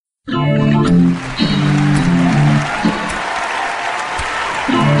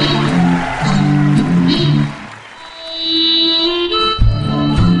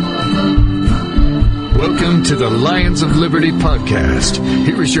the Lions of Liberty podcast.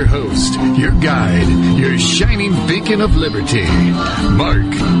 Here is your host, your guide, your shining beacon of liberty, Mark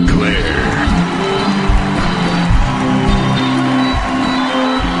Claire.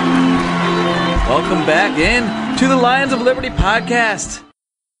 Welcome back in to the Lions of Liberty podcast.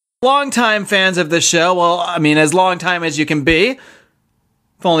 Longtime fans of this show, well, I mean, as long time as you can be.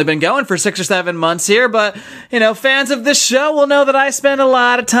 I've only been going for 6 or 7 months here, but, fans of this show will know that I spend a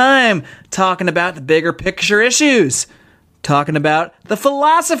lot of time talking about the bigger picture issues, talking about the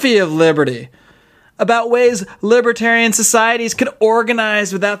philosophy of liberty, about ways libertarian societies could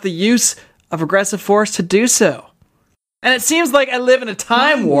organize without the use of aggressive force to do so. And it seems like I live in a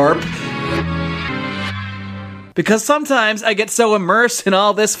time warp, because sometimes I get so immersed in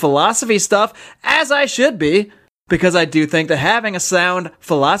all this philosophy stuff, as I should be, because I do think that having a sound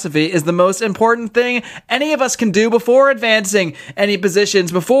philosophy is the most important thing any of us can do before advancing any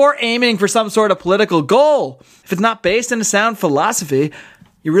positions, before aiming for some sort of political goal. If it's not based in a sound philosophy,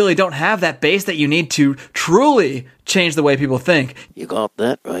 you really don't have that base that you need to truly change the way people think. You got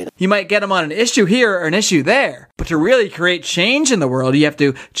that right. You might get them on an issue here or an issue there, but to really create change in the world, you have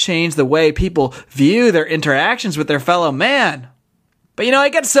to change the way people view their interactions with their fellow man. But I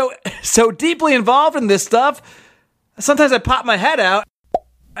get so deeply involved in this stuff, sometimes I pop my head out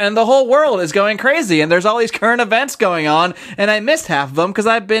and the whole world is going crazy and there's all these current events going on and I missed half of them because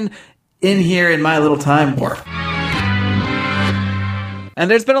I've been in here in my little time warp. And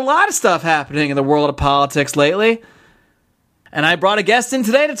there's been a lot of stuff happening in the world of politics lately. And I brought a guest in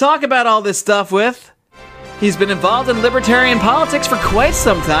today to talk about all this stuff with. He's been involved in libertarian politics for quite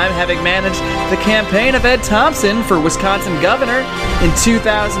some time, having managed the campaign of Ed Thompson for Wisconsin governor in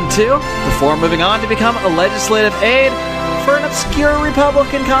 2002, before moving on to become a legislative aide for an obscure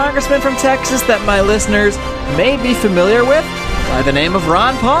Republican congressman from Texas that my listeners may be familiar with by the name of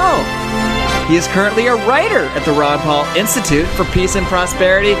Ron Paul. He is currently a writer at the Ron Paul Institute for Peace and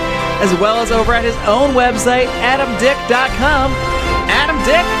Prosperity, as well as over at his own website, adamdick.com. Adam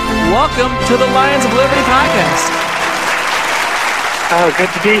Dick, welcome to the Lions of Liberty podcast. Oh, good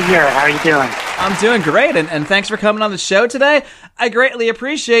to be here. How are you doing? I'm doing great, and thanks for coming on the show today. I greatly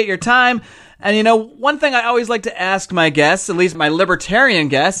appreciate your time. And one thing I always like to ask my guests, at least my libertarian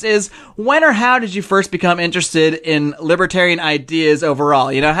guests, is when or how did you first become interested in libertarian ideas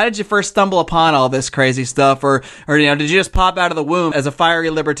overall? How did you first stumble upon all this crazy stuff? Or did you just pop out of the womb as a fiery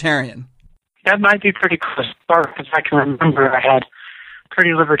libertarian? That might be pretty close, because I can remember I had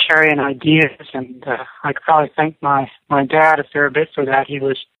pretty libertarian ideas, and I could probably thank my dad a fair bit for that.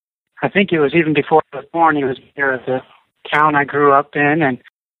 I think it was even before I was born, he was near the town I grew up in, and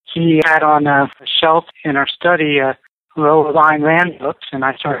he had on a shelf in our study a row of Ayn Rand books, and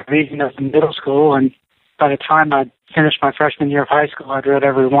I started reading those in middle school, and by the time I finished my freshman year of high school, I'd read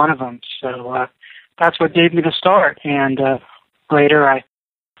every one of them. So that's what gave me the start, and later I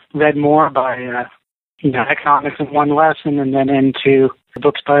read more by economics in one lesson, and then into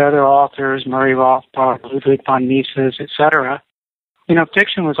books by other authors, Murray Rothbard, Ludwig von Mises, etc.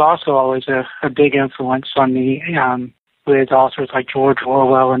 Fiction was also always a big influence on me, with authors like George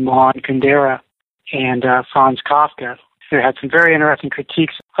Orwell and Milan Kundera and Franz Kafka, who had some very interesting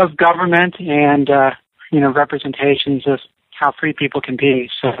critiques of government and representations of how free people can be.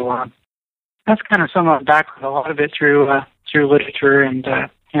 So that's kind of some of the background. A lot of it through literature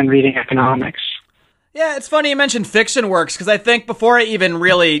and reading economics. Yeah, it's funny you mentioned fiction works, because I think before I even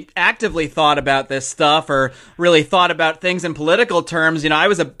really actively thought about this stuff or really thought about things in political terms, I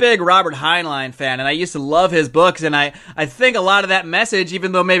was a big Robert Heinlein fan, and I used to love his books, and I think a lot of that message,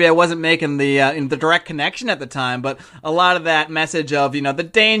 even though maybe I wasn't making the direct connection at the time, but a lot of that message of, the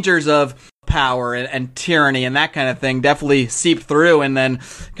dangers of power and tyranny and that kind of thing definitely seeped through, and then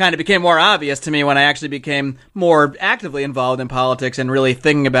kind of became more obvious to me when I actually became more actively involved in politics and really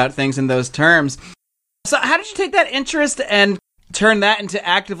thinking about things in those terms. So how did you take that interest and turn that into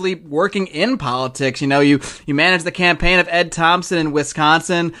actively working in politics? You managed the campaign of Ed Thompson in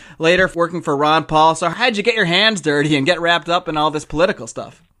Wisconsin, later working for Ron Paul. So how did you get your hands dirty and get wrapped up in all this political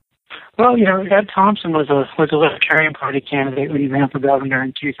stuff? Well, Ed Thompson was a Libertarian Party candidate when he ran for governor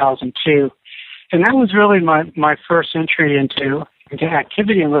in 2002. And that was really my first entry into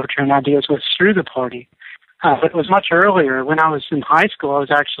activity in libertarian ideas was through the party. But it was much earlier. When I was in high school, I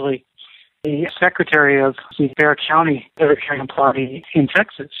was actually the secretary of the Bear County Libertarian Party in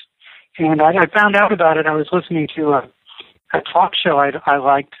Texas. And I found out about it. I was listening to a talk show I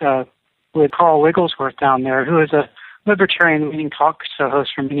liked with Carl Wigglesworth down there, who is a libertarian leading talk show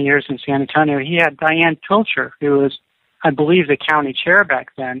host for many years in San Antonio. He had Diane Pilcher, who was, I believe, the county chair back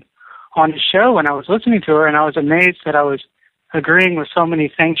then, on his show, and I was listening to her, and I was amazed that I was agreeing with so many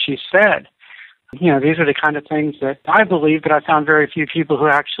things she said. These are the kind of things that I believe, but I found very few people who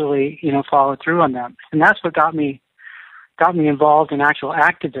actually, followed through on them. And that's what got me involved in actual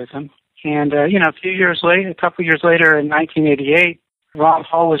activism. And, a couple years later in 1988, Ron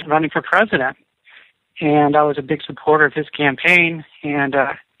Paul was running for president. And I was a big supporter of his campaign. And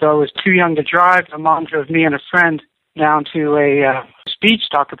though I was too young to drive, my mom drove me and a friend down to a speech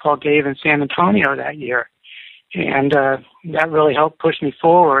Dr. Paul gave in San Antonio that year. And that really helped push me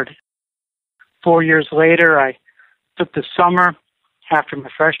forward. 4 years later, I took the summer after my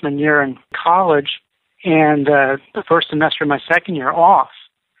freshman year in college and the first semester of my second year off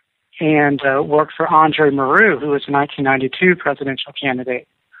and worked for Andre Maru, who was the 1992 presidential candidate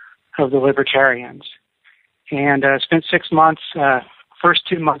of the Libertarians. And spent 6 months, first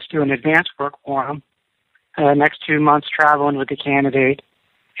 2 months doing advanced work for him, next 2 months traveling with the candidate,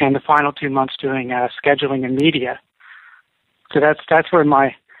 and the final 2 months doing scheduling and media. So that's where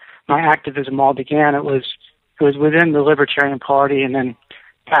my activism all began. It was within the Libertarian Party, and then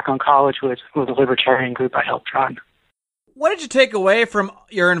back on college with a libertarian group I helped run. What did you take away from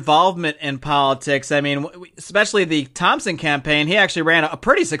your involvement in politics? I mean, especially the Thompson campaign. He actually ran a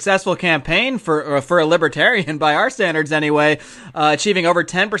pretty successful campaign for a libertarian by our standards anyway, achieving over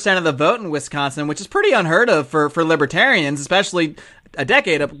 10% of the vote in Wisconsin, which is pretty unheard of for libertarians, especially a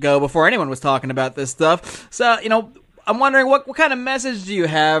decade ago before anyone was talking about this stuff. So, I'm wondering what kind of message do you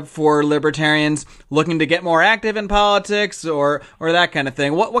have for libertarians looking to get more active in politics or that kind of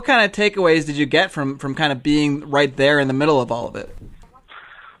thing? What kind of takeaways did you get from kind of being right there in the middle of all of it?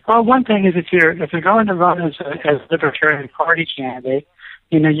 Well, one thing is if you're going to run as a Libertarian Party candidate,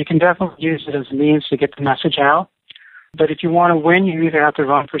 you can definitely use it as a means to get the message out. But if you want to win, you either have to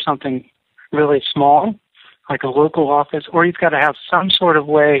run for something really small, like a local office, or you've got to have some sort of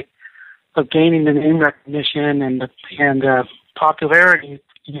way of gaining the name recognition and popularity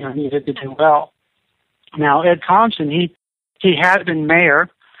needed to do well. Now, Ed Thompson, he had been mayor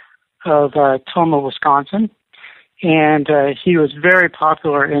of Tomah, Wisconsin, and he was very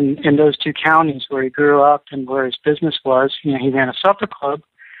popular in those two counties where he grew up and where his business was. He ran a supper club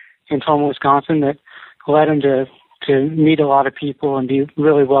in Tomah, Wisconsin that led him to meet a lot of people and be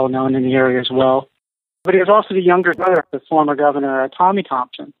really well known in the area as well. But he was also the younger brother of the former governor, Tommy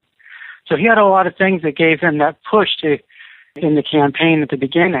Thompson. So he had a lot of things that gave him that push in the campaign at the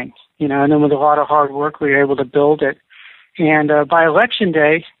beginning, and then with a lot of hard work, we were able to build it. And by election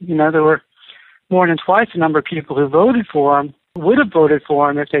day, there were more than twice the number of people who voted for him, would have voted for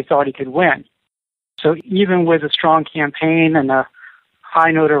him if they thought he could win. So even with a strong campaign and a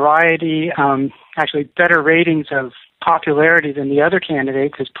high notoriety, actually better ratings of popularity than the other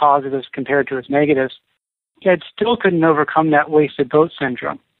candidates, his positives compared to his negatives, Ed still couldn't overcome that wasted vote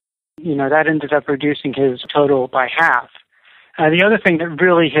syndrome. That ended up reducing his total by half. The other thing that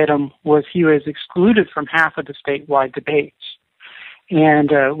really hit him was he was excluded from half of the statewide debates.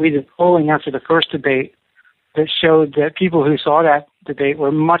 And we did polling after the first debate that showed that people who saw that debate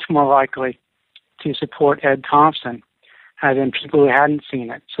were much more likely to support Ed Thompson than people who hadn't seen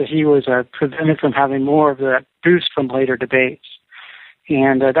it. So he was prevented from having more of that boost from later debates.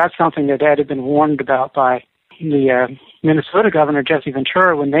 And that's something that Ed had been warned about by the Minnesota governor, Jesse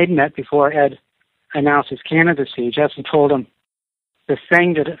Ventura, when they'd met before Ed announced his candidacy. Jesse told him the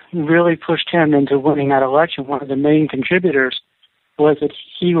thing that really pushed him into winning that election, one of the main contributors, was that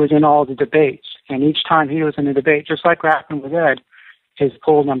he was in all the debates. And each time he was in a debate, just like what happened with Ed, his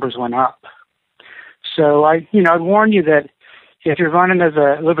poll numbers went up. So I'd warn you that if you're running as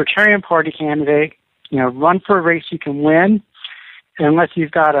a Libertarian Party candidate, run for a race you can win, unless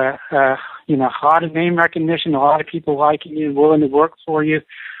you've got a lot of name recognition, a lot of people liking you, willing to work for you,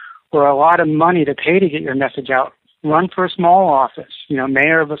 or a lot of money to pay to get your message out. Run for a small office,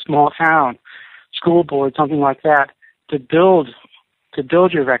 mayor of a small town, school board, something like that, to build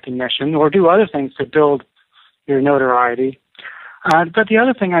your recognition, or do other things to build your notoriety. But the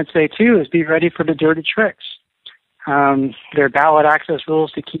other thing I'd say too is be ready for the dirty tricks. There are ballot access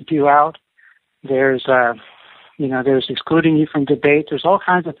rules to keep you out. There's excluding you from debate. There's all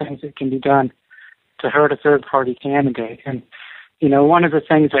kinds of things that can be done to hurt a third-party candidate. And, one of the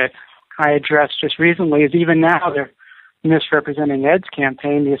things that I addressed just recently is even now they're misrepresenting Ed's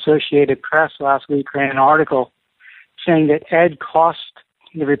campaign. The Associated Press last week ran an article saying that Ed cost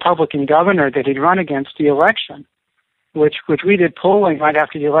the Republican governor that he'd run against the election, which we did polling right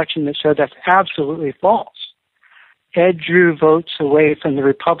after the election that showed that's absolutely false. Ed drew votes away from the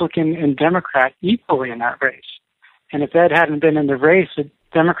Republican and Democrat equally in that race. And if Ed hadn't been in the race, the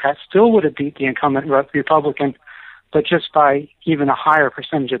Democrats still would have beat the incumbent Republican, but just by even a higher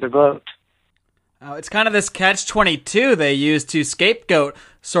percentage of the vote. It's kind of this catch-22 they use to scapegoat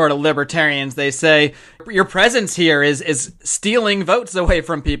sort of libertarians. They say your presence here is stealing votes away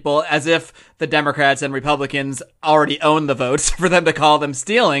from people, as if the Democrats and Republicans already own the votes for them to call them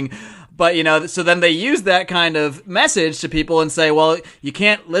stealing. But, so then they use that kind of message to people and say, well, you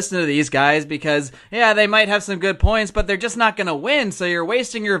can't listen to these guys because, yeah, they might have some good points, but they're just not going to win, so you're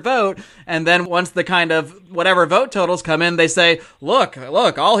wasting your vote. And then once the kind of whatever vote totals come in, they say, look,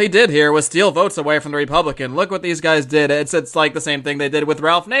 all he did here was steal votes away from the Republican. Look what these guys did. It's like the same thing they did with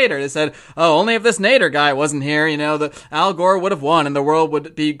Ralph Nader. They said, oh, only if this Nader guy wasn't here, the Al Gore would have won and the world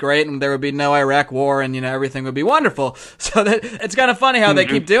would be great and there would be no Iraq war and, everything would be wonderful. So that it's kind of funny how they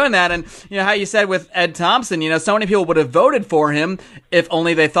keep doing that. And, how you said with Ed Thompson, so many people would have voted for him if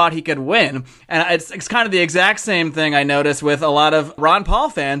only they thought he could win. And it's kind of the exact same thing I noticed with a lot of Ron Paul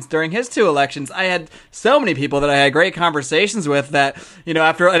fans during his 2 elections. I had so many people that I had great conversations with that,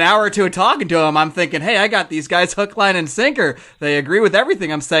 after an hour or 2 of talking to them, I'm thinking, hey, I got these guys hook, line, and sinker. They agree with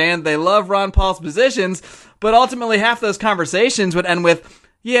everything I'm saying. They love Ron Paul's positions. But ultimately, half those conversations would end with,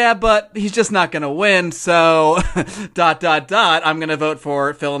 yeah, but he's just not going to win, so ... I'm going to vote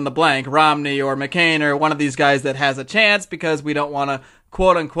for fill in the blank, Romney or McCain or one of these guys that has a chance because we don't want to,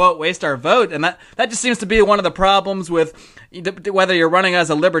 quote unquote, waste our vote. And that just seems to be one of the problems with whether you're running as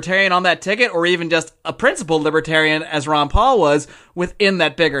a libertarian on that ticket or even just a principled libertarian as Ron Paul was within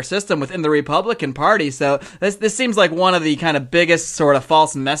that bigger system, within the Republican Party. So this seems like one of the kind of biggest sort of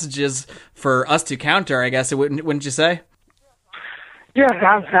false messages for us to counter, I guess, wouldn't you say? Yeah,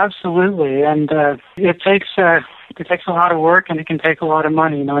 absolutely, and it takes a lot of work, and it can take a lot of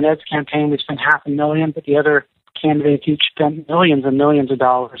money. In Ed's campaign, we spent $500,000, but the other candidates each spent millions and millions of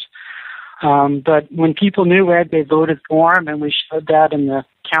dollars. But when people knew Ed, they voted for him, and we showed that in the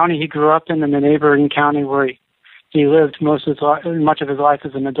county he grew up in and the neighboring county where he lived much of his life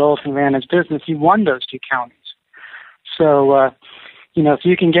as an adult and ran his business. He won those 2 counties. So, if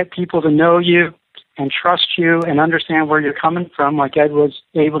you can get people to know you and trust you and understand where you're coming from, like Ed was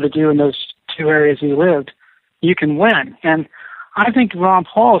able to do in those 2 areas he lived, you can win. And I think Ron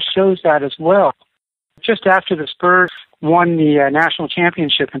Paul shows that as well. Just after the Spurs won the national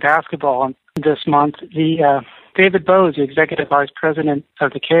championship in basketball this month, David Bowes, the executive vice president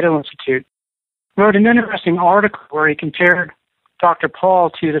of the Cato Institute, wrote an interesting article where he compared Dr. Paul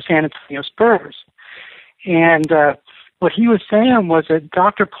to the San Antonio Spurs. And what he was saying was that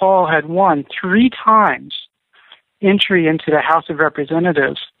Dr. Paul had won 3 times entry into the House of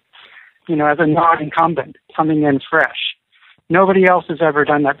Representatives, as a non-incumbent, coming in fresh. Nobody else has ever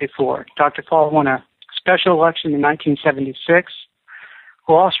done that before. Dr. Paul won a special election in 1976,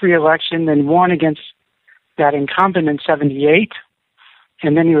 lost re-election, then won against that incumbent in 78,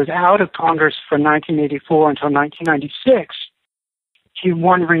 and then he was out of Congress from 1984 until 1996. He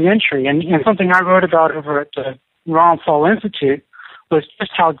won re-entry, and something I wrote about over at the Ron Paul Institute was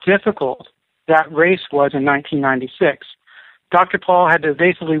just how difficult that race was in 1996. Dr. Paul had to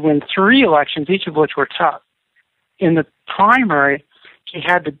basically win 3 elections, each of which were tough. In the primary, he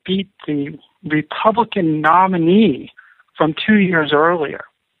had to beat the Republican nominee from 2 years earlier.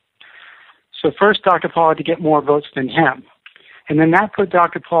 So first, Dr. Paul had to get more votes than him. And then that put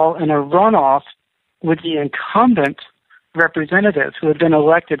Dr. Paul in a runoff with the incumbent representative who had been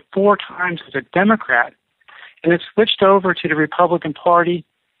elected 4 times as a Democrat and had switched over to the Republican Party,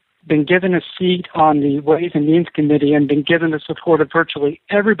 been given a seat on the Ways and Means Committee, and been given the support of virtually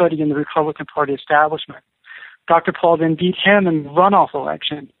everybody in the Republican Party establishment. Dr. Paul then beat him in the runoff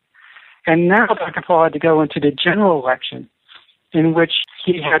election. And now Dr. Paul had to go into the general election in which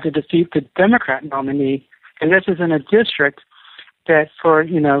he had to defeat the Democrat nominee. And this is in a district that for,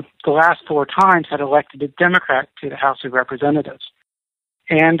 the last 4 times had elected a Democrat to the House of Representatives.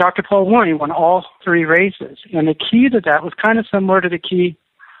 And Dr. Paul won. He won all 3 races. And the key to that was kind of similar to the key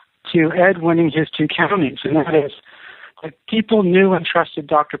to Ed winning his 2 counties, and that is that people knew and trusted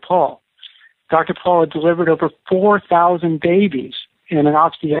Dr. Paul. Dr. Paul had delivered over 4,000 babies in an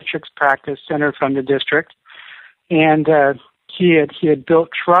obstetrics practice centered from the district, and he had built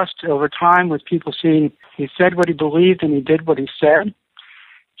trust over time with people seeing he said what he believed and he did what he said.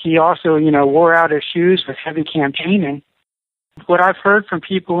 He also, wore out his shoes with heavy campaigning. What I've heard from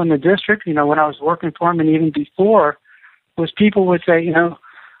people in the district, when I was working for him and even before, was people would say,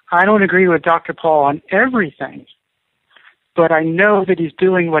 I don't agree with Dr. Paul on everything, but I know that he's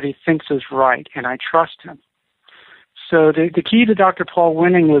doing what he thinks is right, and I trust him. So the key to Dr. Paul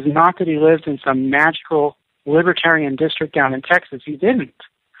winning was not that he lived in some magical libertarian district down in Texas. He didn't.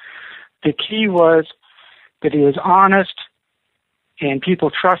 The key was that he was honest, and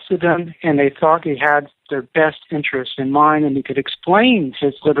people trusted him, and they thought he had their best interests in mind, and he could explain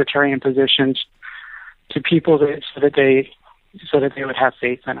his libertarian positions people so that they would have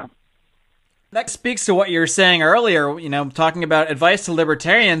faith in them. That speaks to what you were saying earlier, talking about advice to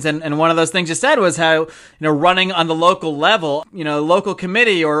libertarians. And one of those things you said was how, running on the local level, local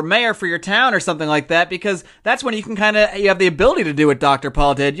committee or mayor for your town or something like that, because that's when you can you have the ability to do what Dr.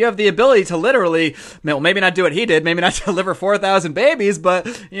 Paul did. You have the ability to literally, maybe not do what he did, maybe not deliver 4,000 babies, but,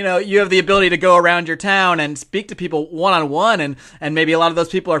 you have the ability to go around your town and speak to people one-on-one. And maybe a lot of those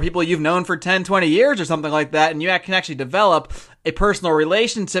people are people you've known for 10, 20 years or something like that. And you can actually develop a personal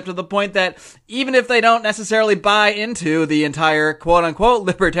relationship to the point that even if they don't necessarily buy into the entire quote-unquote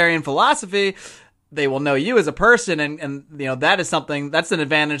libertarian philosophy, they will know you as a person, and that is something, that's an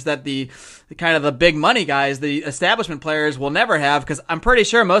advantage that the kind of the big money guys, the establishment players, will never have, because I'm pretty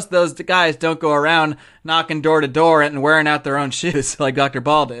sure most of those guys don't go around knocking door to door and wearing out their own shoes like Dr.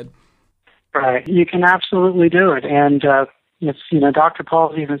 Paul did. Right. You can absolutely do it. And Dr.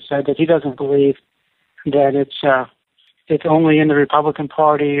 Paul even said that he doesn't believe that it's only in the Republican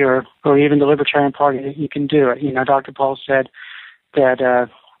Party or even the Libertarian Party that you can do it. Dr. Paul said that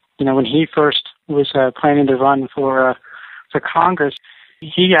when he first was planning to run for Congress,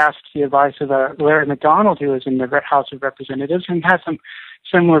 he asked the advice of Larry McDonald, who was in the House of Representatives and has some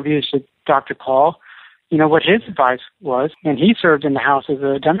similar views to Dr. Paul. What his advice was, and he served in the House as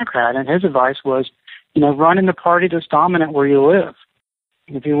a Democrat, and his advice was, run in the party that's dominant where you live.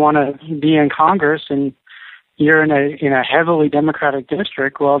 If you want to be in Congress and you're in a heavily Democratic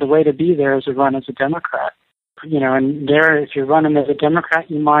district, well, the way to be there is to run as a Democrat. And there, if you're running as a Democrat,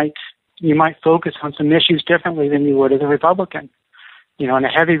 you might focus on some issues differently than you would as a Republican. In a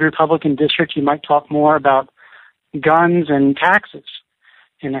heavy Republican district, you might talk more about guns and taxes.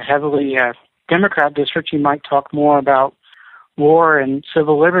 In a heavily Democrat district, you might talk more about war and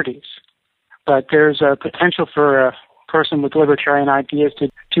civil liberties. But there's a potential for a person with libertarian ideas to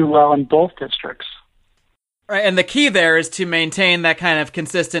do well in both districts. Right, and the key there is to maintain that kind of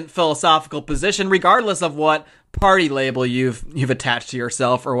consistent philosophical position, regardless of what party label you've attached to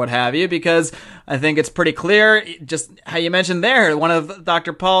yourself or what have you, because I think it's pretty clear, just how you mentioned there, one of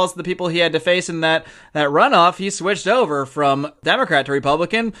Dr. Paul's, the people he had to face in that runoff, he switched over from Democrat to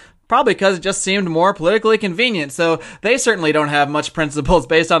Republican, probably because it just seemed more politically convenient. So they certainly don't have much principles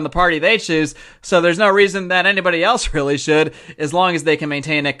based on the party they choose. So there's no reason that anybody else really should, as long as they can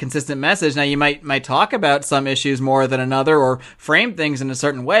maintain a consistent message. Now, you might talk about some issues more than another or frame things in a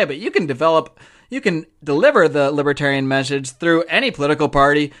certain way, but you can deliver the libertarian message through any political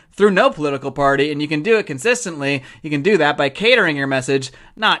party, through no political party, and you can do it consistently. You can do that by catering your message,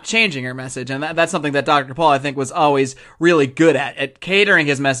 not changing your message. And that's something that Dr. Paul, I think, was always really good at catering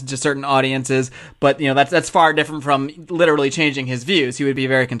his message to certain audiences. But, that's far different from literally changing his views. He would be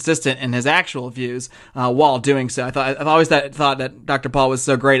very consistent in his actual views while doing so. I've always thought that Dr. Paul was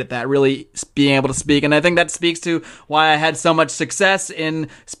so great at that, really being able to speak. And I think that speaks to why I had so much success in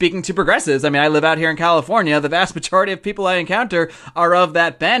speaking to progressives. I mean, I live out here in California. The vast majority of people I encounter are of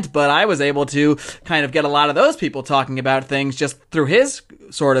that bent, but I was able to kind of get a lot of those people talking about things just through his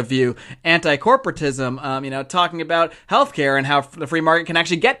sort of view. Anti-corporatism, talking about healthcare and how the free market can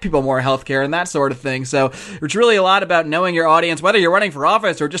actually get people more healthcare and that sort of thing. So it's really a lot about knowing your audience, whether you're running for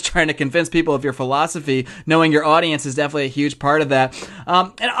office or just trying to convince people of your philosophy. Knowing your audience is definitely a huge part of that.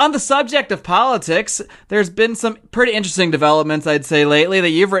 And on the subject of politics, there's been some pretty interesting developments, I'd say, lately that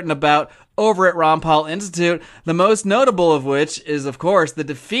you've written about over at Ron Paul Institute, the most notable of which is, of course, the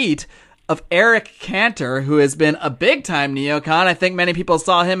defeat of Eric Cantor, who has been a big-time neocon. I think many people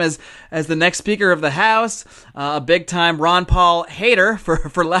saw him as the next Speaker of the House, a big-time Ron Paul hater,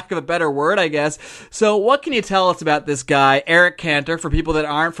 for lack of a better word, I guess. So what can you tell us about this guy, Eric Cantor, for people that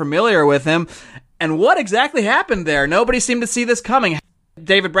aren't familiar with him, and what exactly happened there? Nobody seemed to see this coming.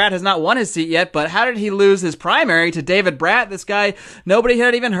 David Bratt has not won his seat yet, but how did he lose his primary to David Bratt, this guy nobody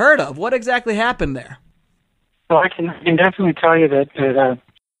had even heard of? What exactly happened there? Well, I can definitely tell you that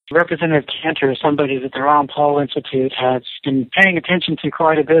Representative Cantor is somebody that the Ron Paul Institute has been paying attention to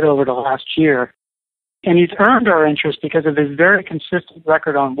quite a bit over the last year. And he's earned our interest because of his very consistent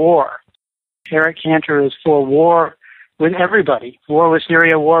record on war. Eric Cantor is for war with everybody. War with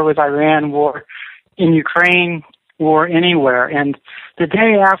Syria, war with Iran, war in Ukraine, war anywhere. And the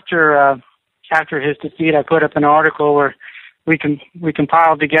day after his defeat, I put up an article where we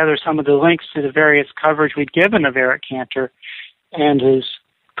compiled together some of the links to the various coverage we'd given of Eric Cantor and his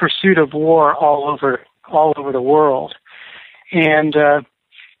pursuit of war all over the world. And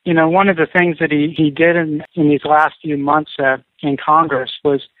one of the things that he did in these last few months in Congress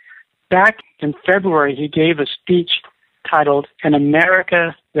was, back in February, he gave a speech titled "An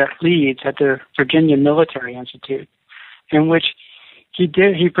America That Leads" at the Virginia Military Institute, in which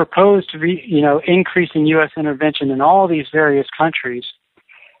He proposed, increasing U.S. intervention in all these various countries,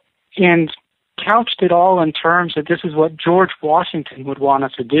 and couched it all in terms that this is what George Washington would want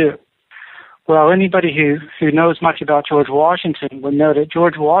us to do. Well, anybody who knows much about George Washington would know that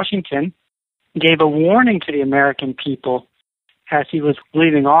George Washington gave a warning to the American people as he was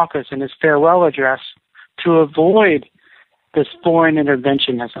leaving office in his farewell address to avoid this foreign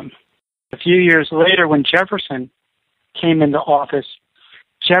interventionism. A few years later, when Jefferson came into office,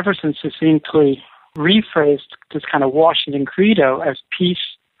 Jefferson succinctly rephrased this kind of Washington credo as peace,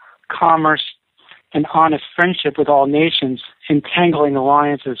 commerce, and honest friendship with all nations, entangling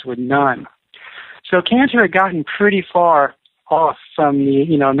alliances with none. So Cantor had gotten pretty far off from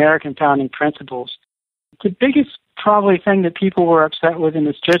the American founding principles. The biggest probably thing that people were upset with in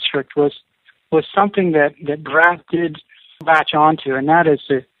this district was something that Bratt did latch onto, and that is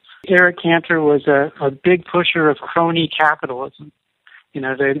that Eric Cantor was a big pusher of crony capitalism.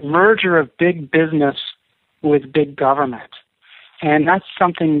 The merger of big business with big government. And that's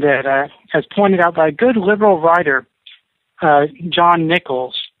something that, as pointed out by a good liberal writer, John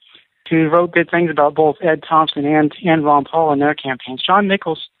Nichols, who wrote good things about both Ed Thompson and Ron Paul in their campaigns. John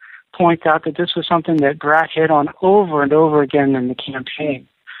Nichols points out that this was something that Bratt hit on over and over again in the campaign,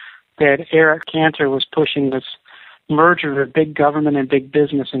 that Eric Cantor was pushing this merger of big government and big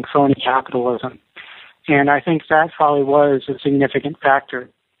business and crony capitalism. And I think that probably was a significant factor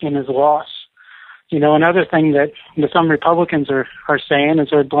in his loss. Another thing that some Republicans are saying is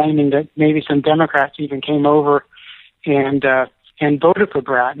they're blaming that maybe some Democrats even came over and voted for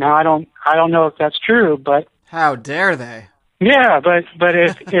Bratt. Now I don't know if that's true, but how dare they? Yeah, but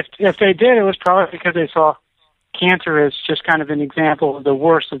if they did, it was probably because they saw Cantor as just kind of an example of the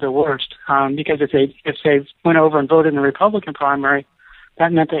worst. Because if they went over and voted in the Republican primary,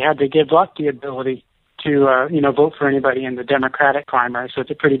 that meant they had to give up the ability to vote for anybody in the Democratic primary. So it's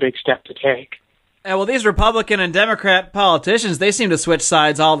a pretty big step to take. Well, these Republican and Democrat politicians, they seem to switch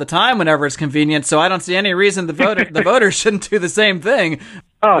sides all the time whenever it's convenient, so I don't see any reason the voters shouldn't do the same thing.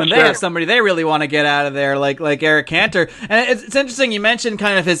 When they have somebody they really want to get out of there, like Eric Cantor. And it's interesting you mentioned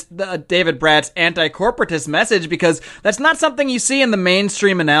kind of his David Bratt's anti-corporatist message, because that's not something you see in the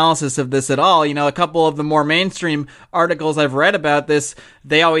mainstream analysis of this at all. A couple of the more mainstream articles I've read about this,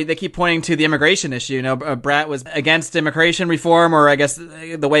 they keep pointing to the immigration issue. Bratt was against immigration reform, or I guess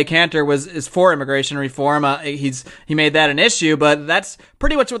the way Cantor is for immigration reform. He made that an issue, but that's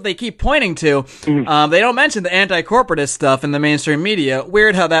pretty much what they keep pointing to. They don't mention the anti-corporatist stuff in the mainstream media.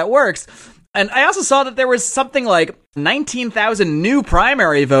 Weird how that works. And I also saw that there was something like 19,000 new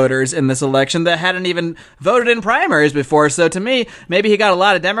primary voters in this election that hadn't even voted in primaries before. So to me, maybe he got a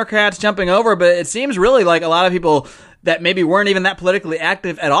lot of Democrats jumping over, but it seems really like a lot of people that maybe weren't even that politically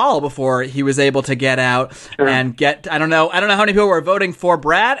active at all before he was able to get out and get, I don't know how many people were voting for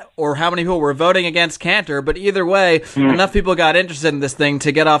Bratt or how many people were voting against Cantor, but either way, enough people got interested in this thing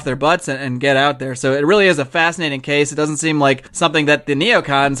to get off their butts and get out there. So it really is a fascinating case. It doesn't seem like something that the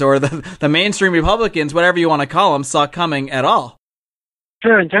neocons or the mainstream Republicans, whatever you want to call them, saw coming at all.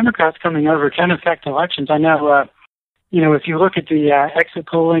 Sure, and Democrats coming over can affect elections. I know, if you look at the exit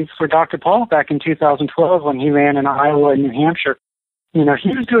polling for Dr. Paul back in 2012 when he ran in Iowa and New Hampshire, he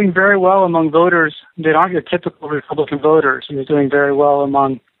was doing very well among voters that aren't your typical Republican voters. He was doing very well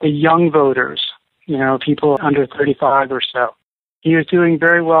among the young voters, people under 35 or so. He was doing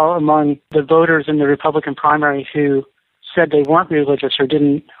very well among the voters in the Republican primary who said they weren't religious or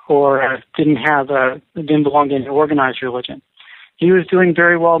didn't belong to any organized religion. He was doing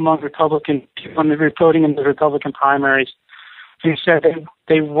very well among Republican people voting in the Republican primaries who said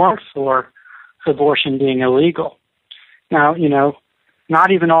they weren't for abortion being illegal. Now,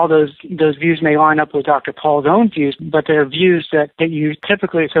 not even all those views may line up with Dr. Paul's own views, but they're views that you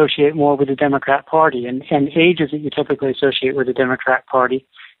typically associate more with the Democrat Party and ages that you typically associate with the Democrat Party.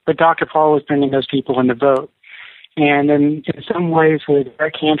 But Dr. Paul was bringing those people in the vote. And in some ways with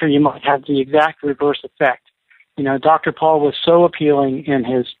Eric Cantor, you might have the exact reverse effect. Dr. Paul was so appealing in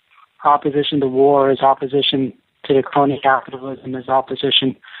his opposition to war, his opposition to the crony capitalism, his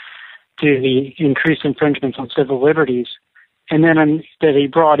opposition to the increased infringements on civil liberties. And then that he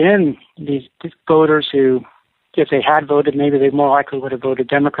brought in these voters who, if they had voted, maybe they more likely would have voted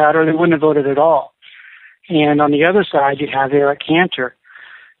Democrat or they wouldn't have voted at all. And on the other side, you have Eric Cantor,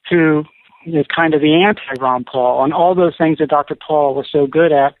 who is kind of the anti-Ron Paul. And all those things that Dr. Paul was so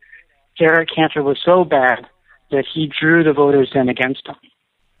good at, Eric Cantor was so bad that he drew the voters in against him.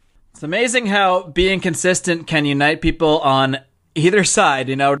 It's amazing how being consistent can unite people on either side.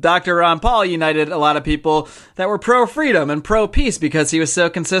 Dr. Ron Paul united a lot of people that were pro-freedom and pro-peace because he was so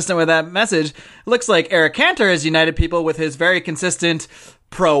consistent with that message. It looks like Eric Cantor has united people with his very consistent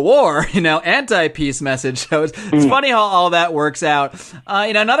pro-war, anti-peace message. So it's funny how all that works out.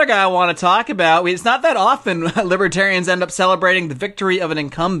 Another guy I want to talk about, it's not that often libertarians end up celebrating the victory of an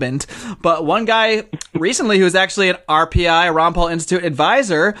incumbent, but one guy recently who was actually an RPI, Ron Paul Institute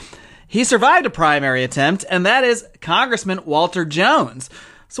advisor, he survived a primary attempt, and that is Congressman Walter Jones.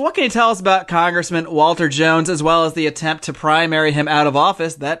 So what can you tell us about Congressman Walter Jones, as well as the attempt to primary him out of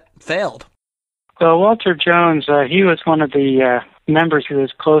office that failed? Well, Walter Jones, he was one of the members who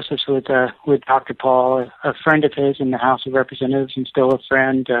was closest with Dr. Paul, a friend of his in the House of Representatives, and still a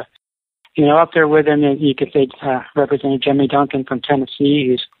friend. Up there with him, you could say Representative Jimmy Duncan from Tennessee,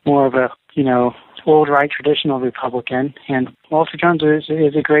 who's more of a, old right traditional Republican. And Walter Jones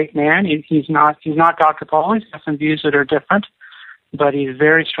is a great man. He's not Dr. Paul. He's got some views that are different, but he's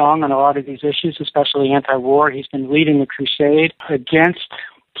very strong on a lot of these issues, especially anti-war. He's been leading the crusade against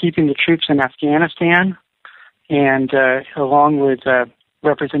keeping the troops in Afghanistan, and along with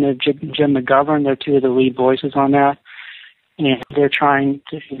Representative Jim McGovern, they're two of the lead voices on that. And they're trying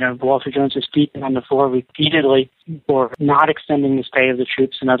to, Walter Jones is speaking on the floor repeatedly for not extending the stay of the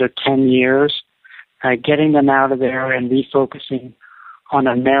troops another 10 years, getting them out of there and refocusing on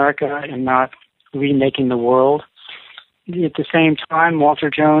America and not remaking the world. At the same time, Walter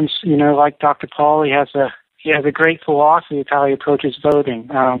Jones, like Dr. Paul, he has a great philosophy of how he approaches voting.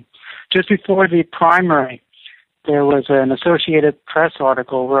 Just before the primary, there was an Associated Press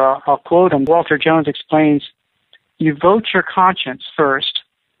article where I'll quote him. Walter Jones explains, "You vote your conscience first,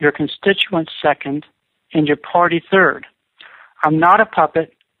 your constituents second, and your party third. I'm not a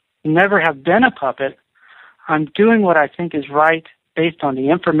puppet, never have been a puppet. I'm doing what I think is right based on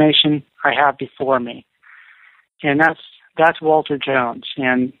the information I have before me." And that's Walter Jones.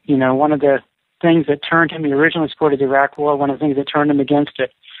 And, one of the things that turned him, he originally supported the Iraq War, one of the things that turned him against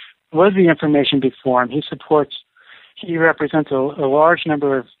it was the information before him. He represents a large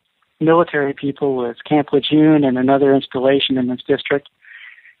number of military people with Camp Lejeune and another installation in this district.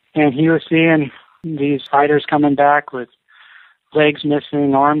 And he was seeing these fighters coming back with legs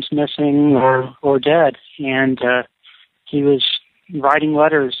missing, arms missing, or dead. And he was writing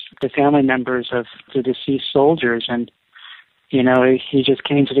letters to family members of the deceased soldiers. And, he just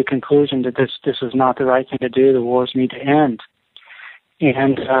came to the conclusion that this was not the right thing to do. The wars need to end.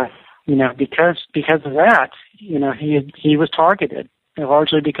 And, because of that, he was targeted,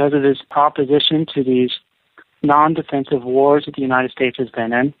 largely because of his opposition to these non-defensive wars that the United States has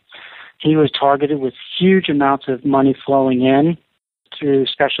been in. He was targeted with huge amounts of money flowing in through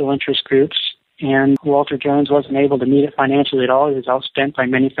special interest groups, and Walter Jones wasn't able to meet it financially at all. He was outspent by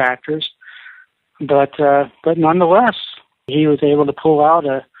many factors. But nonetheless, he was able to pull out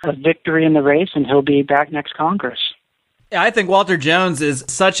a victory in the race, and he'll be back next Congress. Yeah, I think Walter Jones is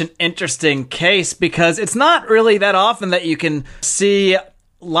such an interesting case because it's not really that often that you can see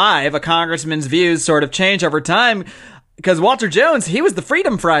live a congressman's views sort of change over time. Because Walter Jones, he was the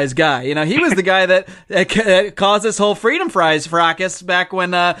Freedom Fries guy. He was the guy that caused this whole Freedom Fries fracas back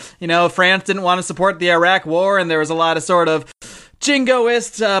when, France didn't want to support the Iraq War, and there was a lot of sort of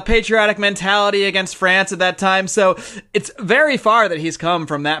jingoist, patriotic mentality against France at that time. So it's very far that he's come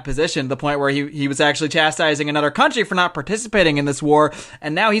from that position, the point where he was actually chastising another country for not participating in this war.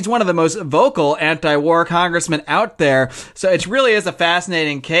 And now he's one of the most vocal anti-war congressmen out there. So it really is a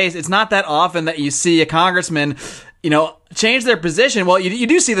fascinating case. It's not that often that you see a congressman change their position. Well, you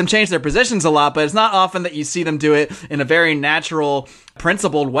do see them change their positions a lot, but it's not often that you see them do it in a very natural,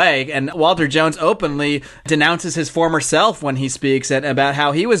 principled way. And Walter Jones openly denounces his former self when he speaks about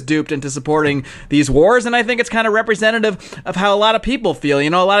how he was duped into supporting these wars. And I think it's kind of representative of how a lot of people feel. A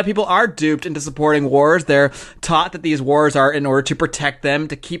lot of people are duped into supporting wars. They're taught that these wars are in order to protect them,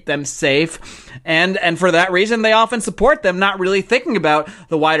 to keep them safe. And for that reason, they often support them, not really thinking about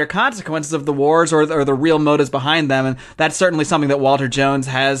the wider consequences of the wars or the real motives behind them. And that's certainly something that Walter Jones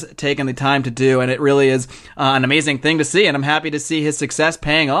has taken the time to do, and it really is an amazing thing to see, and I'm happy to see his success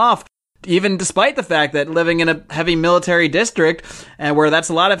paying off, even despite the fact that living in a heavy military district, and where that's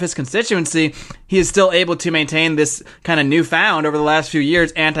a lot of his constituency, he is still able to maintain this kind of newfound, over the last few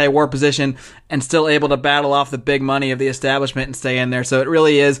years, anti-war position, and still able to battle off the big money of the establishment and stay in there. So it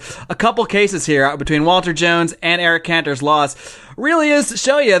really is a couple cases here between Walter Jones and Eric Cantor's loss, really is to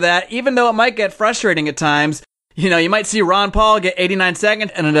show you that even though it might get frustrating at times, you might see Ron Paul get 89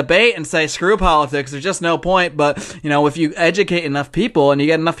 seconds in a debate and say, screw politics, there's just no point. But, if you educate enough people and you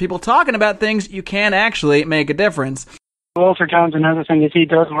get enough people talking about things, you can actually make a difference. Walter Jones, another thing is he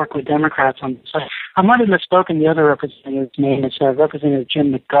does work with Democrats on this. I might have misspoken the other representative's name. It's Representative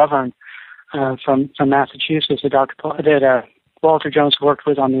Jim McGovern from Massachusetts that Walter Jones worked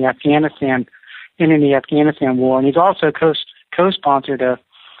with on the Afghanistan war, and he's also co-sponsored a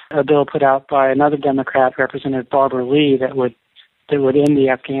bill put out by another Democrat, Representative Barbara Lee, that would end the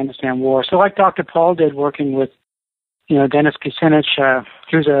Afghanistan war. So, like Dr. Paul did, working with Dennis Kucinich,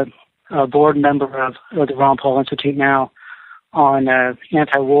 who's a board member of the Ron Paul Institute now, on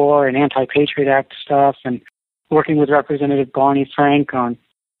anti-war and anti-Patriot Act stuff, and working with Representative Barney Frank on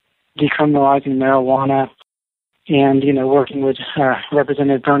decriminalizing marijuana, and working with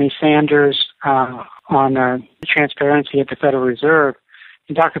Representative Bernie Sanders on transparency at the Federal Reserve.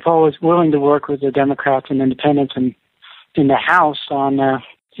 And Dr. Paul was willing to work with the Democrats and Independents in the House on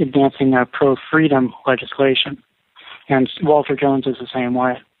advancing pro-freedom legislation. And Walter Jones is the same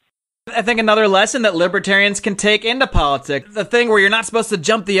way. I think another lesson that libertarians can take into politics, the thing where you're not supposed to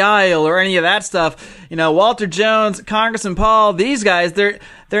jump the aisle or any of that stuff. Walter Jones, Congressman Paul, these guys, they're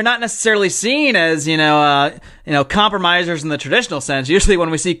not necessarily seen as, compromisers in the traditional sense. Usually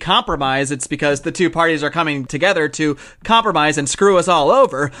when we see compromise, it's because the two parties are coming together to compromise and screw us all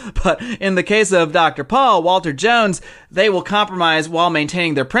over. But in the case of Dr. Paul, Walter Jones, they will compromise while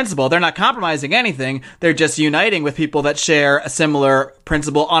maintaining their principle. They're not compromising anything. They're just uniting with people that share a similar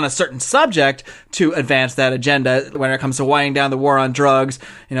principle on a certain subject to advance that agenda when it comes to winding down the war on drugs,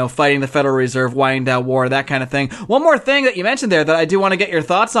 fighting the Federal Reserve, winding down war, that kind of thing. One more thing that you mentioned there that I do want to get your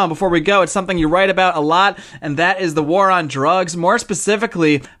thoughts on before we go. It's something you write about a lot, and that is the war on drugs, more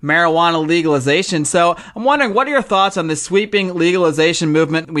specifically marijuana legalization. So I'm wondering, what are your thoughts on this sweeping legalization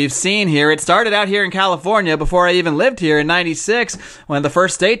movement we've seen here? It started out here in California before I even lived here in '96, when the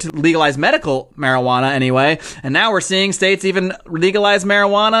first state to legalize medical marijuana anyway, and now we're seeing states even legalize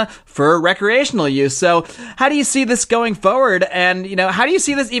marijuana for recreational use. So how do you see this going forward? And, how do you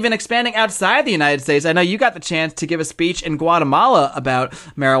see this even expanding outside the United States? I know you got the chance to give a speech in Guatemala about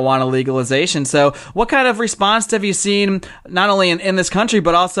marijuana legalization. So what kind of response have you seen, not only in this country,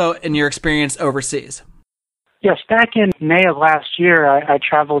 but also in your experience overseas? Yes, back in May of last year, I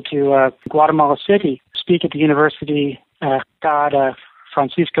traveled to Guatemala City to speak at the University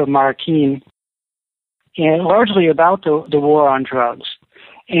Francisco Marroquin, and largely about the war on drugs.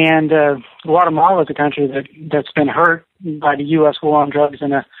 And Guatemala is a country that's been hurt by the U.S. war on drugs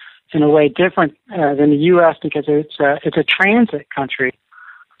in a way different than the U.S. because it's a transit country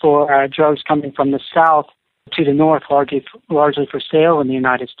for drugs coming from the south to the north, largely for sale in the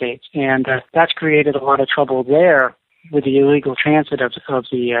United States, and that's created a lot of trouble there with the illegal transit of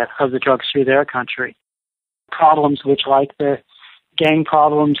the drugs through their country. Problems which, like the gang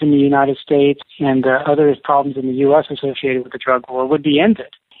problems in the United States and other problems in the U.S. associated with the drug war, would be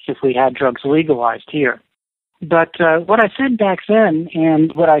ended if we had drugs legalized here. But what I said back then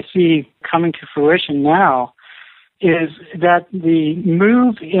and what I see coming to fruition now is that the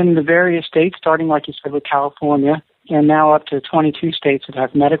move in the various states, starting, like you said, with California, and now up to 22 states that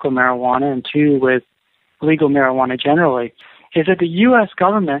have medical marijuana and 2 with legal marijuana generally, is that the U.S.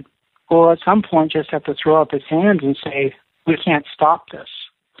 government will at some point just have to throw up its hands and say, we can't stop this.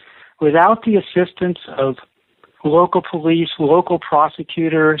 Without the assistance of local police, local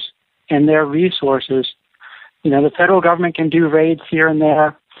prosecutors, and their resources, the federal government can do raids here and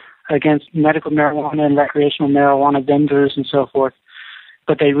there against medical marijuana and recreational marijuana vendors and so forth,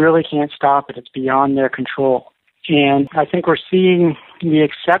 but they really can't stop it. It's beyond their control. And I think we're seeing the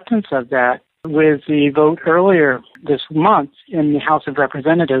acceptance of that with the vote earlier this month in the House of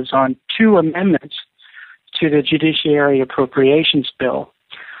Representatives on 2 amendments to the Judiciary Appropriations Bill.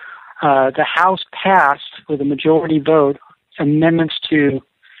 The House passed with a majority vote amendments to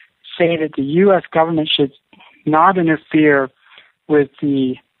say that the U.S. government should not interfere with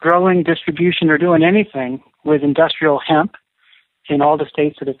the growing, distribution, or doing anything with industrial hemp in all the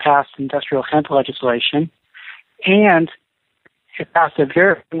states that have passed industrial hemp legislation. And it passed a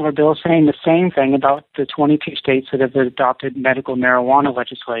very similar bill saying the same thing about the 22 states that have adopted medical marijuana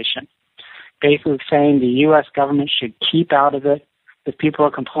legislation, basically saying the U.S. government should keep out of it. If people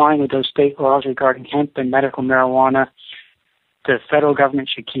are complying with those state laws regarding hemp and medical marijuana, the federal government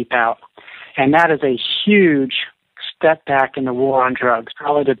should keep out. And that is a huge step back in the war on drugs,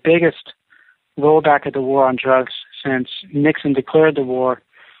 probably the biggest rollback of the war on drugs since Nixon declared the war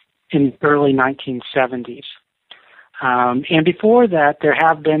in the early 1970s. And before that, there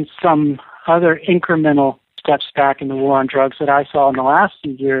have been some other incremental steps back in the war on drugs that I saw in the last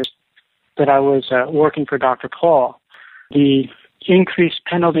few years that I was working for Dr. Paul. The increased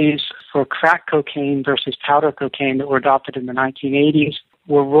penalties for crack cocaine versus powder cocaine that were adopted in the 1980s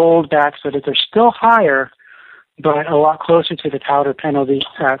were rolled back so that they're still higher, but a lot closer to the powder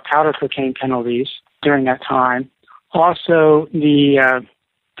cocaine penalties during that time. Also, the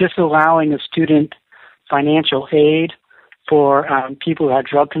disallowing of student financial aid for people who had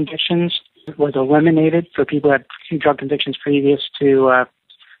drug convictions was eliminated for people who had drug convictions previous to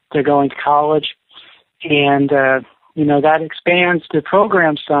going to college. And, that expands the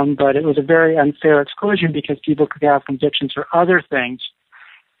program some, but it was a very unfair exclusion because people could have convictions for other things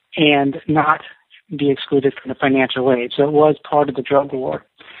and not be excluded from the financial aid. So it was part of the drug war.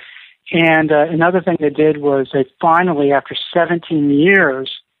 And another thing they did was they finally, after 17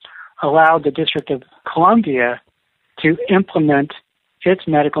 years, allowed the District of Columbia to implement its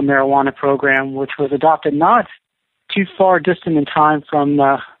medical marijuana program, which was adopted not too far distant in time from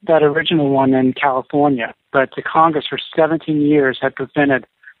that original one in California. But the Congress for 17 years had prevented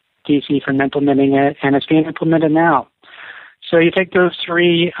D.C. from implementing it, and it's being implemented now. So you take those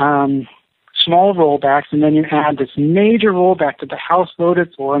three small rollbacks, and then you add this major rollback that the House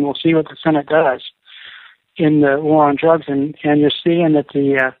voted for, and we'll see what the Senate does in the war on drugs, and you're seeing that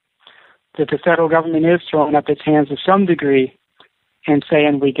the federal government is throwing up its hands to some degree and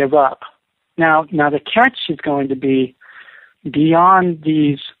saying we give up. Now the catch is going to be beyond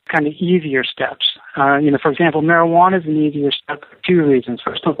these kind of easier steps. For example, marijuana is an easier step for two reasons.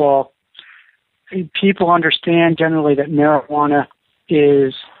 First of all, people understand generally that marijuana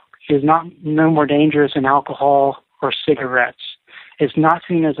is no more dangerous than alcohol or cigarettes. It's not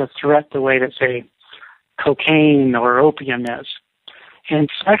seen as a threat the way that, say, cocaine or opium is. And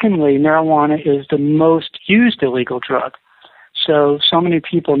secondly, marijuana is the most used illegal drug. So many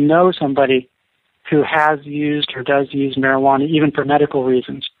people know somebody who has used or does use marijuana, even for medical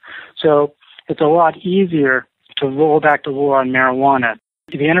reasons. So it's a lot easier to roll back the war on marijuana.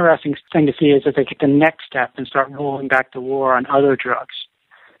 The interesting thing to see is that they take the next step and start rolling back the war on other drugs.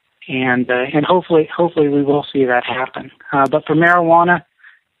 And hopefully we will see that happen. But for marijuana,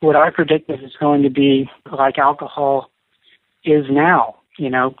 what I predict is it's going to be like alcohol is now.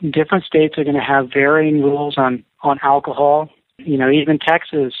 Different states are going to have varying rules on alcohol. Even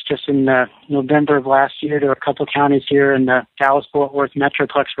Texas, just in November of last year, there were a couple of counties here in the Dallas-Fort Worth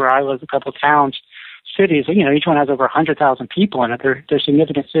Metroplex where I live, a couple of towns, cities, each one has over 100,000 people in it. They're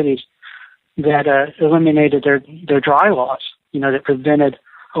significant cities that eliminated their dry laws, that prevented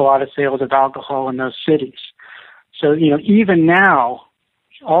a lot of sales of alcohol in those cities. So, even now,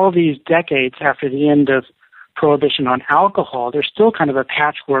 all these decades after the end of prohibition on alcohol, there's still kind of a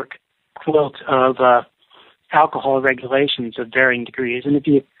patchwork quilt of alcohol regulations of varying degrees. And if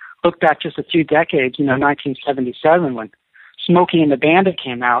you look back just a few decades, 1977, when Smokey and the Bandit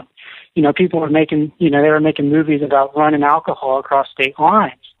came out, people were making, they were making movies about running alcohol across state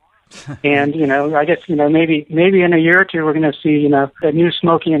lines. And, I guess, maybe in a year or two, we're going to see, the new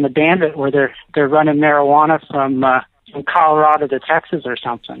Smokey and the Bandit where they're running marijuana from Colorado to Texas or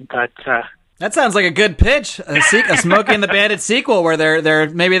something. But, that sounds like a good pitch. A Smokey and the Bandit sequel where they're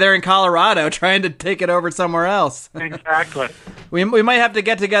in Colorado trying to take it over somewhere else. Exactly. We might have to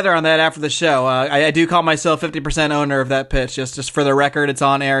get together on that after the show. I do call myself 50% owner of that pitch. Just for the record, it's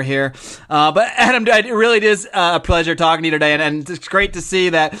on air here. But Adam, it really is a pleasure talking to you today, and it's great to see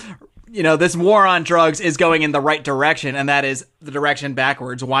that this war on drugs is going in the right direction, and that is the direction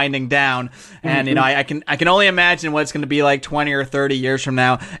backwards, winding down. And, I can only imagine what it's going to be like 20 or 30 years from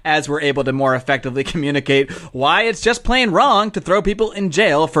now as we're able to more effectively communicate why it's just plain wrong to throw people in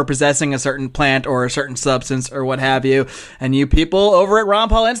jail for possessing a certain plant or a certain substance or what have you. And you people over at Ron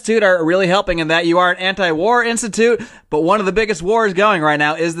Paul Institute are really helping in that. You are an anti-war institute, but one of the biggest wars going right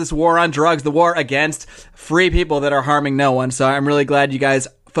now is this war on drugs, the war against free people that are harming no one. So I'm really glad you guys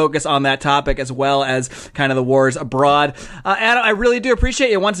focus on that topic as well as kind of the wars abroad. Adam, I really do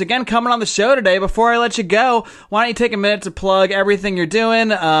appreciate you once again coming on the show today. Before I let you go, why don't you take a minute to plug everything you're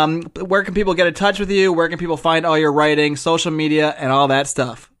doing? Where can people get in touch with you? Where can people find all your writing, social media, and all that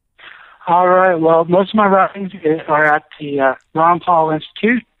stuff? All right. Well, most of my writings are at the Ron Paul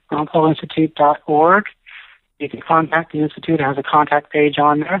Institute, ronpaulinstitute.org. You can contact the Institute. It has a contact page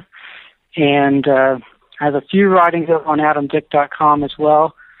on there. And I have a few writings up on adamdick.com as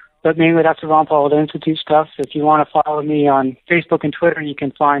well. But mainly that's the Ron Paul Institute stuff. If you want to follow me on Facebook and Twitter, you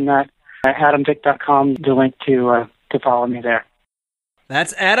can find that at adamdick.com, the link to follow me there.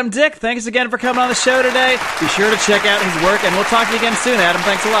 That's Adam Dick. Thanks again for coming on the show today. Be sure to check out his work, and we'll talk to you again soon, Adam.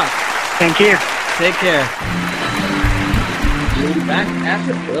 Thanks a lot. Thank you. Take care. We'll be back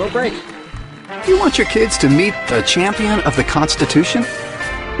after a little break. You want your kids to meet the champion of the Constitution?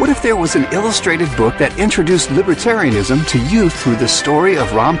 What if there was an illustrated book that introduced libertarianism to youth through the story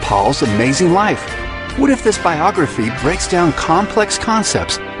of Ron Paul's amazing life? What if this biography breaks down complex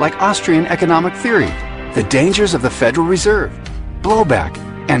concepts like Austrian economic theory, the dangers of the Federal Reserve, blowback,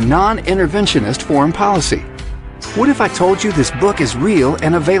 and non-interventionist foreign policy? What if I told you this book is real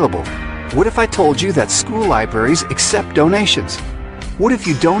and available? What if I told you that school libraries accept donations? What if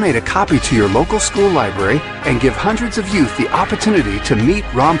you donate a copy to your local school library and give hundreds of youth the opportunity to meet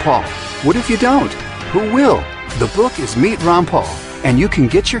Ron Paul? What if you don't? Who will? The book is Meet Ron Paul, and you can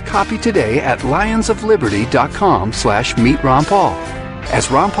get your copy today at lionsofliberty.com/Meet Ron Paul. As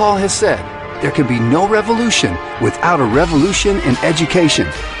Ron Paul has said, there can be no revolution without a revolution in education.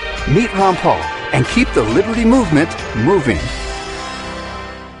 Meet Ron Paul and keep the liberty movement moving.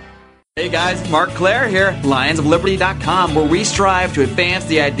 Hey guys, Mark Claire here, lionsofliberty.com, where we strive to advance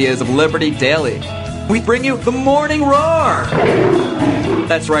the ideas of liberty daily. We bring you the Morning Roar!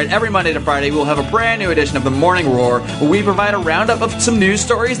 That's right, every Monday to Friday we'll have a brand new edition of the Morning Roar, where we provide a roundup of some news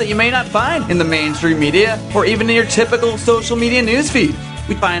stories that you may not find in the mainstream media, or even in your typical social media newsfeed.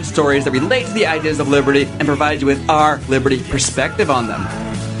 We find stories that relate to the ideas of liberty and provide you with our liberty perspective on them.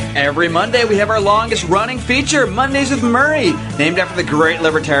 Every Monday, we have our longest-running feature, Mondays with Murray, named after the great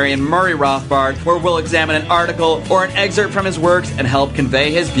libertarian Murray Rothbard, where we'll examine an article or an excerpt from his works and help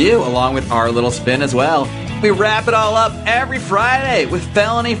convey his view, along with our little spin as well. We wrap it all up every Friday with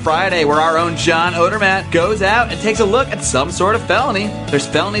Felony Friday, where our own John Odermatt goes out and takes a look at some sort of felony. There's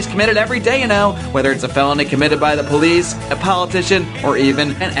felonies committed every day, you know, whether it's a felony committed by the police, a politician, or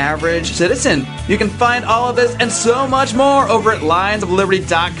even an average citizen. You can find all of this and so much more over at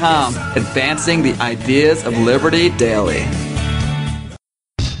lionsofliberty.com, advancing the ideas of liberty daily.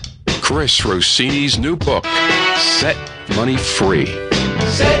 Chris Rossini's new book, Set Money Free.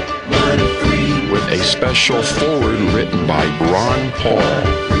 Set money free. With a special foreword written by Ron Paul.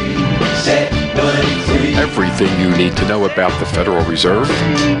 Set money free. Everything you need to know about the Federal Reserve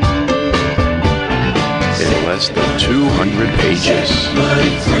in less than 200 pages. Set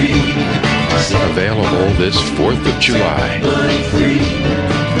money free. Available this 4th of July. Money free.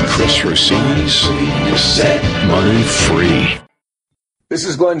 Chris Rossini's Set Money Free. This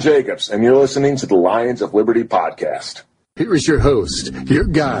is Glenn Jacobs, and you're listening to the Lions of Liberty podcast. Here is your host, your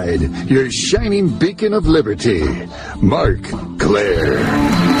guide, your shining beacon of liberty, Mark Claire.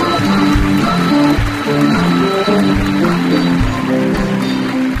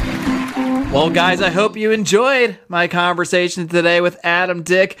 Well, guys, I hope you enjoyed my conversation today with Adam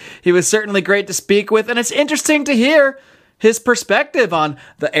Dick. He was certainly great to speak with, and it's interesting to hear his perspective on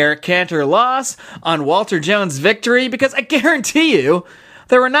the Eric Cantor loss, on Walter Jones' victory, because I guarantee you,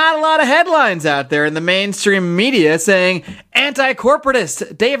 there were not a lot of headlines out there in the mainstream media saying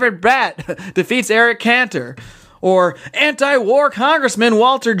anti-corporatist David Brat defeats Eric Cantor, or anti-war Congressman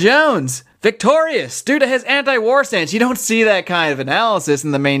Walter Jones victorious due to his anti-war stance. You don't see that kind of analysis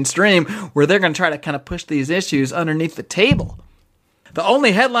in the mainstream where they're going to try to kind of push these issues underneath the table. The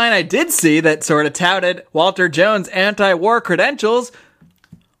only headline I did see that sort of touted Walter Jones' anti-war credentials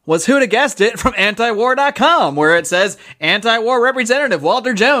was, who'd have guessed it, from antiwar.com, where it says, anti-war representative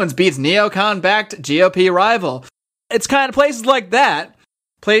Walter Jones beats neocon-backed GOP rival. It's kind of places like that,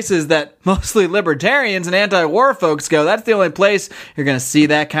 places that mostly libertarians and anti-war folks go, that's the only place you're going to see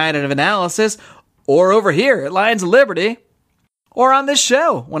that kind of analysis, or over here at Lions of Liberty, or on this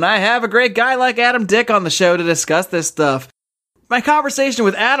show, when I have a great guy like Adam Dick on the show to discuss this stuff. My conversation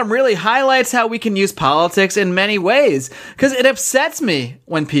with Adam really highlights how we can use politics in many ways, because it upsets me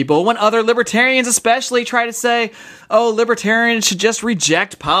when other libertarians especially, try to say, oh, libertarians should just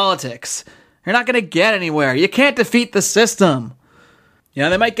reject politics. You're not going to get anywhere. You can't defeat the system. You know,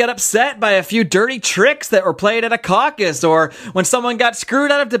 they might get upset by a few dirty tricks that were played at a caucus, or when someone got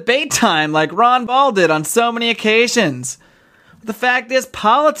screwed out of debate time like Ron Paul did on so many occasions. The fact is,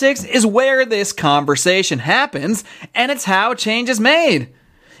 politics is where this conversation happens, and it's how change is made.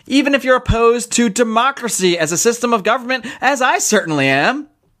 Even if you're opposed to democracy as a system of government, as I certainly am.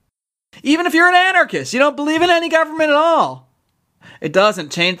 Even if you're an anarchist, you don't believe in any government at all. It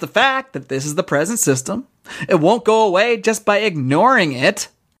doesn't change the fact that this is the present system. It won't go away just by ignoring it.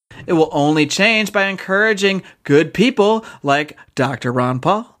 It will only change by encouraging good people like Dr. Ron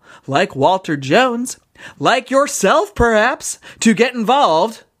Paul, like Walter Jones, like yourself, perhaps, to get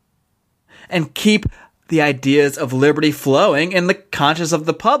involved and keep the ideas of liberty flowing in the conscience of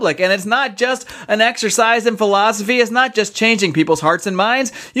the public. And it's not just an exercise in philosophy. It's not just changing people's hearts and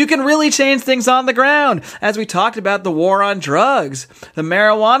minds. You can really change things on the ground. As we talked about the war on drugs, the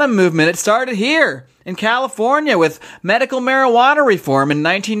marijuana movement, it started here in California with medical marijuana reform in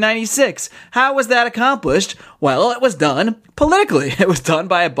 1996. How was that accomplished? Well, it was done politically. It was done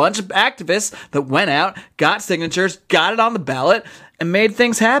by a bunch of activists that went out, got signatures, got it on the ballot, and made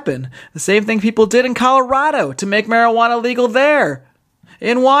things happen. The same thing people did in Colorado to make marijuana legal there.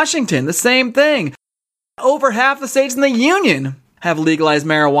 In Washington, the same thing. Over half the states in the union have legalized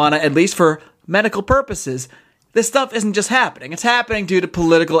marijuana, at least for medical purposes. This stuff isn't just happening. It's happening due to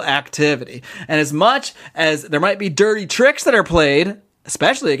political activity. And as much as there might be dirty tricks that are played,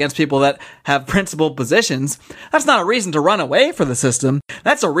 especially against people that have principled positions, that's not a reason to run away from the system.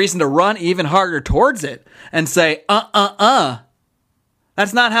 That's a reason to run even harder towards it and say, That's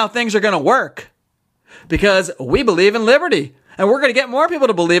not how things are going to work. Because we believe in liberty. And we're going to get more people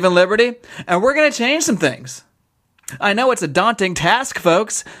to believe in liberty. And we're going to change some things. I know it's a daunting task,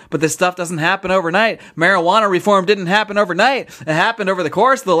 folks, but this stuff doesn't happen overnight. Marijuana reform didn't happen overnight. It happened over the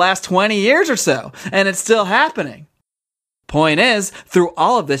course of the last 20 years or so, and it's still happening. Point is, through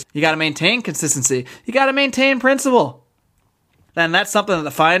all of this, you got to maintain consistency. You got to maintain principle. And that's something that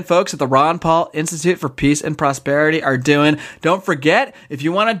the fine folks at the Ron Paul Institute for Peace and Prosperity are doing. Don't forget, if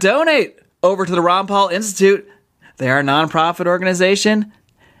you want to donate over to the Ron Paul Institute, they are a nonprofit organization,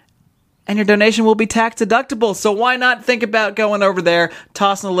 and your donation will be tax deductible. So why not think about going over there,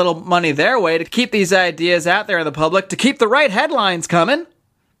 tossing a little money their way to keep these ideas out there in the public, to keep the right headlines coming?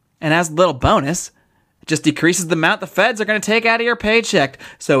 And as a little bonus, it just decreases the amount the feds are going to take out of your paycheck.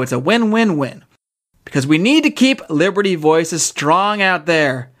 So it's a win-win-win. Because we need to keep liberty voices strong out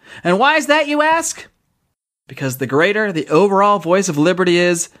there. And why is that, you ask? Because the greater the overall voice of liberty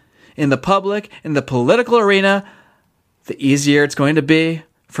is in the public, in the political arena, the easier it's going to be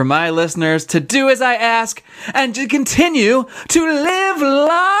for my listeners to do as I ask and to continue to live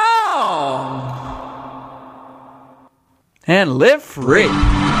long and live free.